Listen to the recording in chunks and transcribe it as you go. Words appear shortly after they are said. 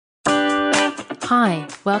Hi,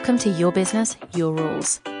 welcome to Your Business, Your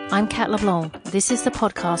Rules. I'm Kat LeBlanc. This is the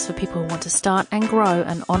podcast for people who want to start and grow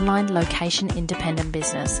an online location-independent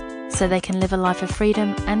business so they can live a life of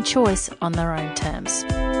freedom and choice on their own terms.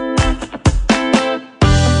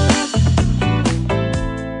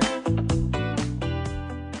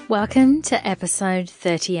 Welcome to episode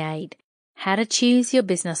 38, How to Choose Your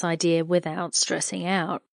Business Idea Without Stressing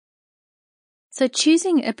Out. So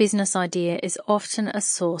choosing a business idea is often a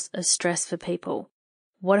source of stress for people.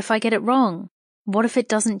 What if I get it wrong? What if it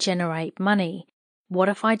doesn't generate money? What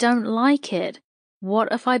if I don't like it? What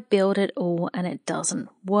if I build it all and it doesn't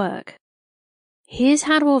work? Here's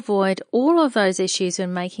how to avoid all of those issues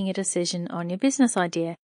when making a decision on your business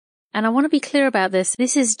idea. And I want to be clear about this.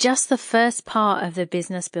 This is just the first part of the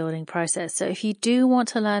business building process. So if you do want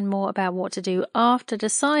to learn more about what to do after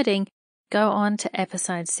deciding, go on to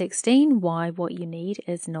episode 16, Why What You Need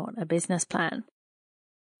Is Not a Business Plan.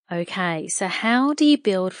 Okay, so how do you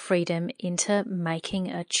build freedom into making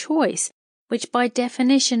a choice, which by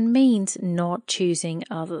definition means not choosing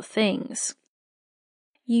other things?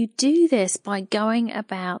 You do this by going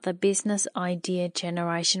about the business idea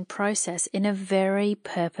generation process in a very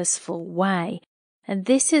purposeful way. And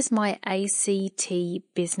this is my ACT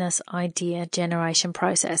business idea generation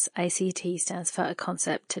process. ACT stands for a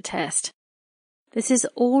concept to test. This is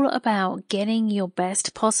all about getting your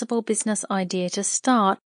best possible business idea to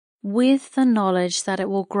start with the knowledge that it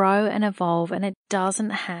will grow and evolve and it doesn't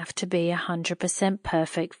have to be 100%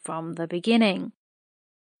 perfect from the beginning.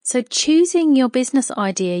 So choosing your business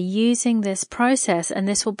idea using this process, and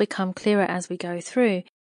this will become clearer as we go through,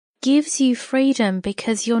 gives you freedom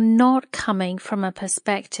because you're not coming from a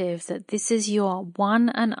perspective that this is your one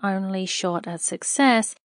and only shot at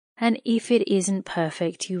success, and if it isn't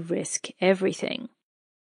perfect, you risk everything.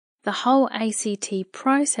 The whole ACT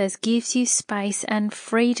process gives you space and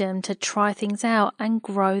freedom to try things out and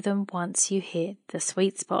grow them once you hit the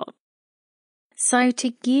sweet spot. So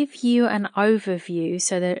to give you an overview,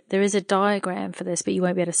 so there is a diagram for this, but you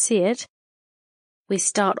won't be able to see it. We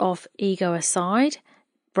start off ego aside,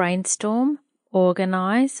 brainstorm,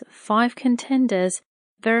 organize, 5 contenders,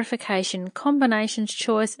 verification, combinations,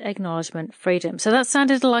 choice, acknowledgement, freedom. So that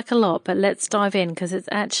sounded like a lot, but let's dive in because it's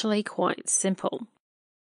actually quite simple.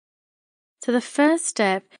 So the first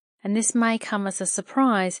step, and this may come as a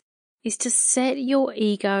surprise, is to set your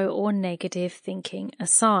ego or negative thinking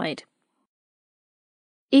aside.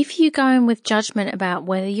 If you go in with judgment about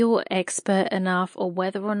whether you're expert enough or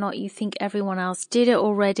whether or not you think everyone else did it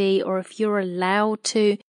already, or if you're allowed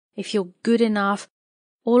to, if you're good enough,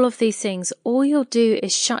 all of these things, all you'll do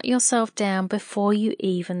is shut yourself down before you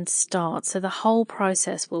even start. So the whole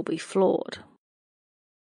process will be flawed.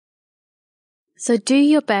 So do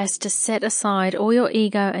your best to set aside all your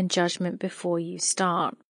ego and judgment before you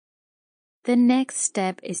start. The next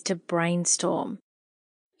step is to brainstorm.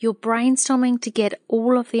 You're brainstorming to get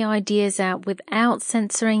all of the ideas out without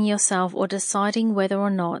censoring yourself or deciding whether or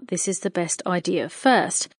not this is the best idea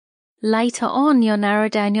first. Later on, you'll narrow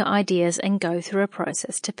down your ideas and go through a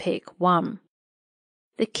process to pick one.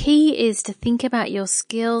 The key is to think about your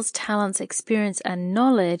skills, talents, experience, and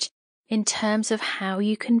knowledge in terms of how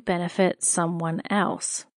you can benefit someone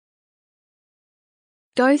else.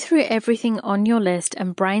 Go through everything on your list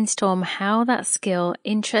and brainstorm how that skill,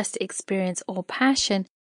 interest, experience, or passion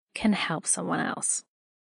can help someone else.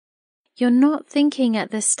 You're not thinking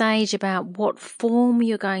at this stage about what form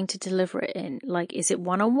you're going to deliver it in, like is it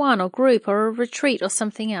one-on-one or group or a retreat or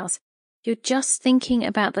something else. You're just thinking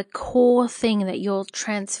about the core thing that you're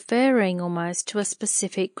transferring almost to a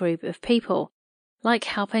specific group of people, like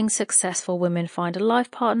helping successful women find a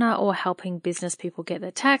life partner or helping business people get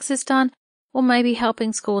their taxes done, or maybe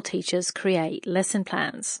helping school teachers create lesson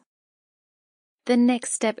plans. The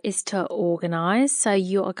next step is to organize, so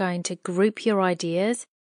you are going to group your ideas.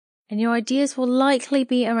 And your ideas will likely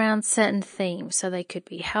be around certain themes, so they could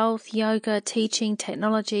be health, yoga, teaching,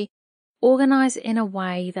 technology. Organize in a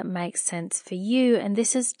way that makes sense for you, and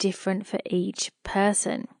this is different for each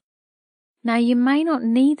person. Now, you may not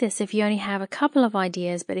need this if you only have a couple of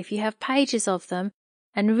ideas, but if you have pages of them,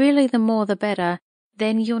 and really the more the better,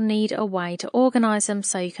 then you'll need a way to organize them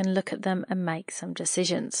so you can look at them and make some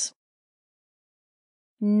decisions.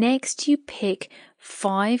 Next, you pick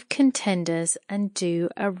 5 contenders and do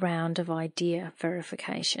a round of idea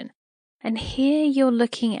verification. And here you're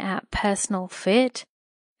looking at personal fit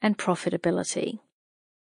and profitability.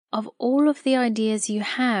 Of all of the ideas you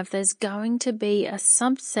have, there's going to be a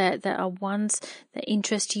subset that are ones that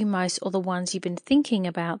interest you most or the ones you've been thinking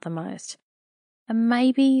about the most. And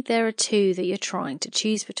maybe there are 2 that you're trying to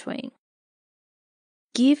choose between.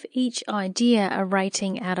 Give each idea a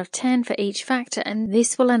rating out of 10 for each factor, and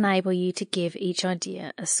this will enable you to give each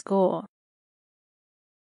idea a score.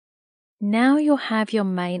 Now you'll have your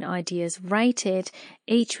main ideas rated,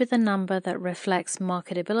 each with a number that reflects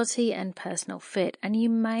marketability and personal fit, and you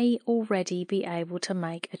may already be able to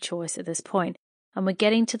make a choice at this point. And we're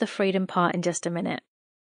getting to the freedom part in just a minute.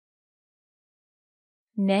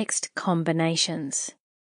 Next, combinations.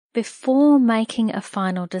 Before making a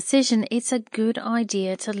final decision, it's a good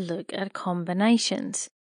idea to look at combinations.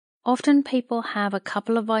 Often people have a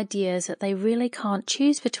couple of ideas that they really can't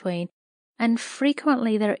choose between, and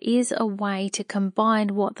frequently there is a way to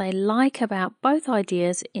combine what they like about both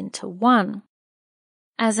ideas into one.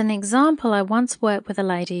 As an example, I once worked with a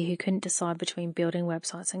lady who couldn't decide between building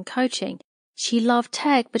websites and coaching. She loved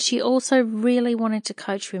tech, but she also really wanted to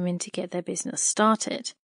coach women to get their business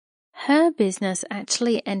started. Her business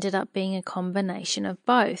actually ended up being a combination of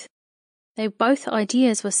both. Both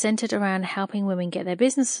ideas were centered around helping women get their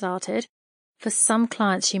business started. For some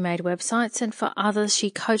clients, she made websites, and for others, she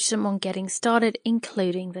coached them on getting started,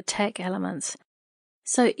 including the tech elements.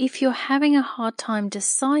 So if you're having a hard time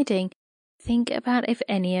deciding, think about if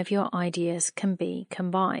any of your ideas can be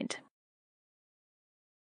combined.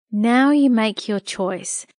 Now you make your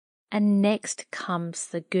choice, and next comes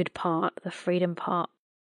the good part, the freedom part.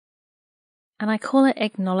 And I call it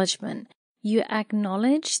acknowledgement. You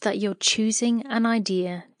acknowledge that you're choosing an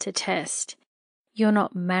idea to test. You're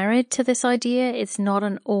not married to this idea. It's not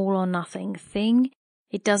an all or nothing thing.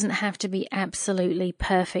 It doesn't have to be absolutely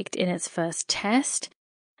perfect in its first test.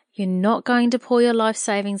 You're not going to pour your life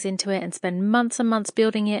savings into it and spend months and months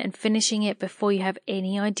building it and finishing it before you have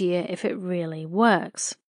any idea if it really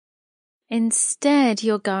works. Instead,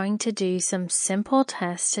 you're going to do some simple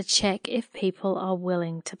tests to check if people are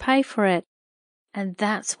willing to pay for it. And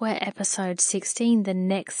that's where episode 16, the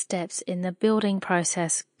next steps in the building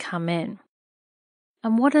process, come in.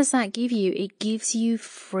 And what does that give you? It gives you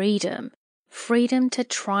freedom. Freedom to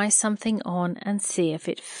try something on and see if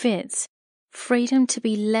it fits. Freedom to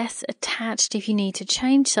be less attached if you need to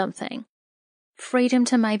change something. Freedom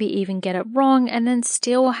to maybe even get it wrong and then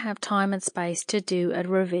still have time and space to do a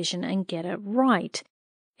revision and get it right.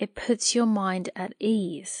 It puts your mind at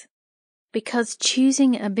ease. Because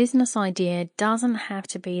choosing a business idea doesn't have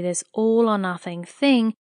to be this all or nothing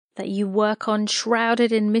thing that you work on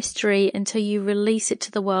shrouded in mystery until you release it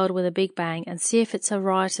to the world with a big bang and see if it's a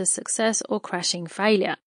riotous success or crashing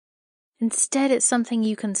failure. Instead, it's something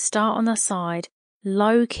you can start on the side,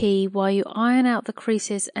 low-key, while you iron out the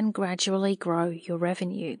creases and gradually grow your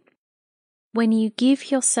revenue. When you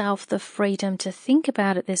give yourself the freedom to think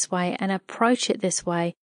about it this way and approach it this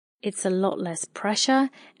way, it's a lot less pressure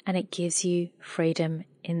and it gives you freedom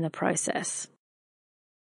in the process.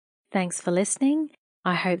 Thanks for listening.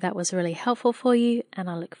 I hope that was really helpful for you, and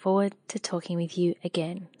I look forward to talking with you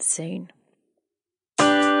again soon.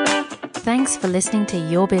 Thanks for listening to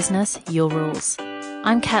Your Business, Your Rules.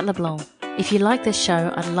 I'm Kat LeBlanc. If you like this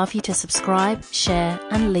show, I'd love you to subscribe, share,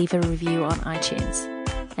 and leave a review on iTunes.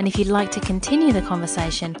 And if you'd like to continue the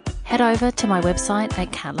conversation, head over to my website at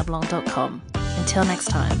katleblanc.com. Until next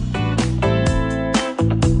time.